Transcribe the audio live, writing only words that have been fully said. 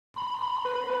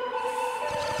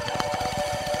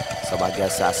So I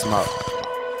guess I smoke.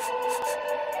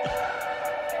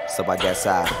 So I guess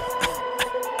I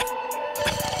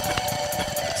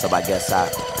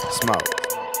smoke.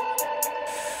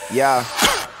 Yeah,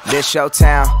 this your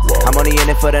town. I'm only in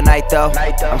it for the night though.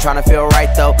 I'm tryna feel right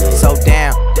though. So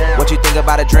damn, what you think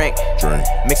about a drink?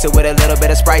 Mix it with a little bit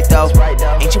of Sprite though.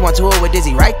 Ain't you on tour with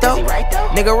Dizzy, right though?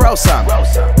 Nigga, roll some.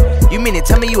 You mean to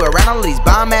tell me you around all of these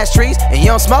bomb ass trees and you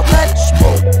don't smoke nothing?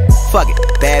 Fuck it,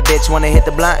 bad bitch wanna hit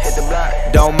the blunt.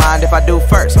 Don't mind if I do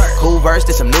first. Cool verse,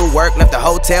 did some new work, left the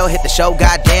hotel, hit the show.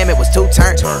 Goddamn, it was 2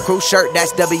 turns. Crew shirt,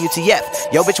 that's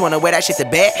WTF. Yo, bitch wanna wear that shit to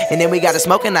bed, and then we got to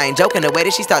smoking. I ain't joking. The way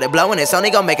that she started blowing, it's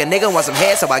only gonna make a nigga want some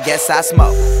head. So I guess I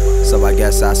smoke. So I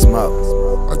guess I smoke.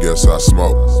 I guess I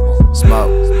smoke.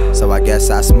 Smoke. So I guess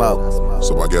I smoke.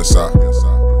 So I guess I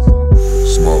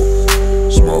smoke.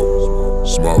 Smoke.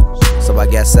 Smoke. So I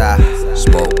guess I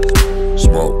smoke.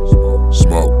 Smoke.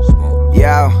 Smoke.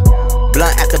 Yo,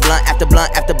 blunt after blunt after blunt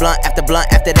after blunt after blunt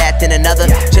after that, then another.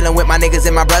 Chillin' with my niggas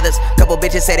and my brothers. Couple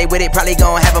bitches say they with it, probably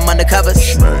gon' have them undercovers.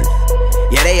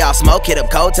 Yeah, they all smoke, hit up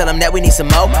cold, tell them that we need some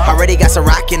more. Already got some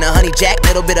rock in a honey jack,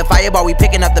 little bit of fireball, we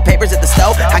picking up the papers at the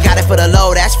stove. I got it for the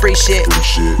low, that's free shit.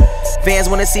 Fans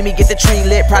wanna see me get the tree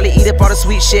lit, probably eat up all the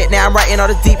sweet shit. Now I'm writing all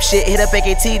the deep shit, hit up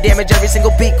AKT, damage every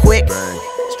single beat quick.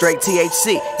 Straight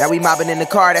THC, now we mobbing in the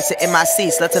car, that's an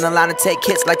MIC. Sluts in the line to take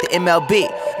hits like the MLB.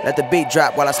 Let the beat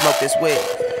drop while I smoke this weed.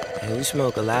 Man, we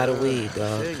smoke a lot of weed,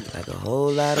 dog. Like a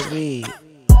whole lot of weed.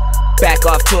 Back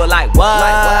off to it like what?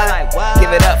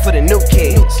 Give it up for the new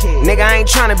kids. Nigga, I ain't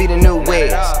tryna be the new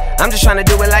Wiz. I'm just tryna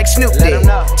do it like Snoop did.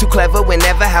 Too clever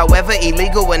whenever, however,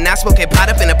 illegal when I smoking pot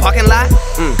up in the parking lot.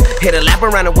 Hit a lap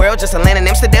around the world just to land in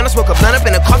Amsterdam to smoke a blunt up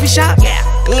in a coffee shop.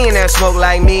 You ain't never smoke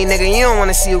like me, nigga. You don't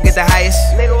wanna see who get the highest.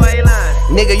 Nigga, why you lying?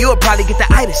 Nigga, you'll probably get the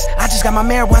itis. I just got my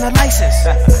marijuana license.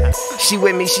 She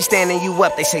with me, she standing you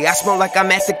up. They say I smoke like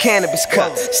I'm at the cannabis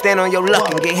cup. Stand on your luck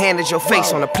and get handed your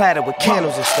face on a platter with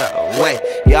candles and stuff. Wait,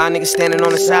 y'all niggas standing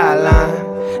on the sideline.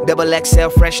 Double XL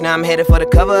fresh, now I'm headed for the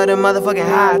cover of the motherfucking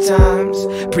High Times.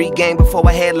 Pre-game before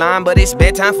a headline, but it's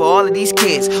bedtime for all of these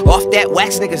kids. Off that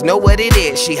wax, niggas know what it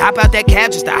is. She hop out that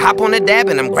cab just to hop on the dab,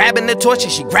 and I'm grabbing the torch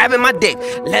and she grabbing my dick.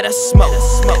 Let us smoke.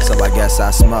 So I guess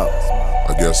I smoke.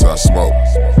 I guess I smoke.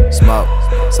 Smoke.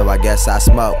 So I guess I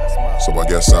smoke. So I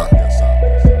guess I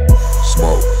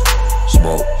smoke.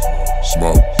 Smoke.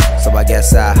 Smoke. So I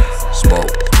guess I smoke.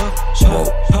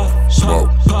 Smoke. Smoke.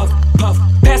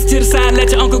 Pass it to the side,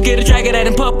 let your uncle get a drag of that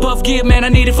and puff, puff, give, man, I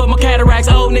need it for my cataracts.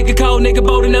 Old nigga, cold nigga,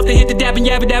 bold enough to hit the dab and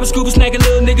yabba dabba, scuba snake, and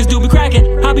little niggas do be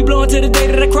cracking. I'll be blowing to the day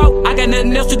that I croak. I got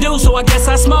nothing else to do, so I guess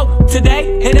I smoke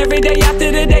today. And every day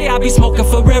after the day, I'll be smoking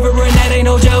forever, and that ain't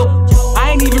no joke.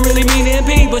 I ain't even really mean to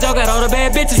impede, but y'all got all the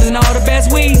bad bitches and all the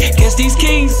best weed. Guess these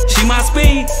keys, she my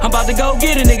speed. I'm about to go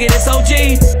get a nigga that's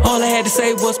OG. All I had to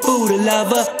say was boo to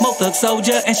lover, mo thug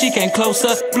soldier, and she came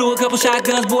closer. Blew a couple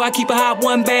shotguns, boy, I keep a hot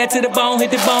one bad to the bone.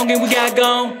 Hit the bone and we got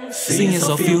gone. Seeing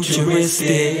so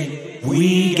futuristic,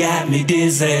 we got me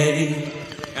dizzy.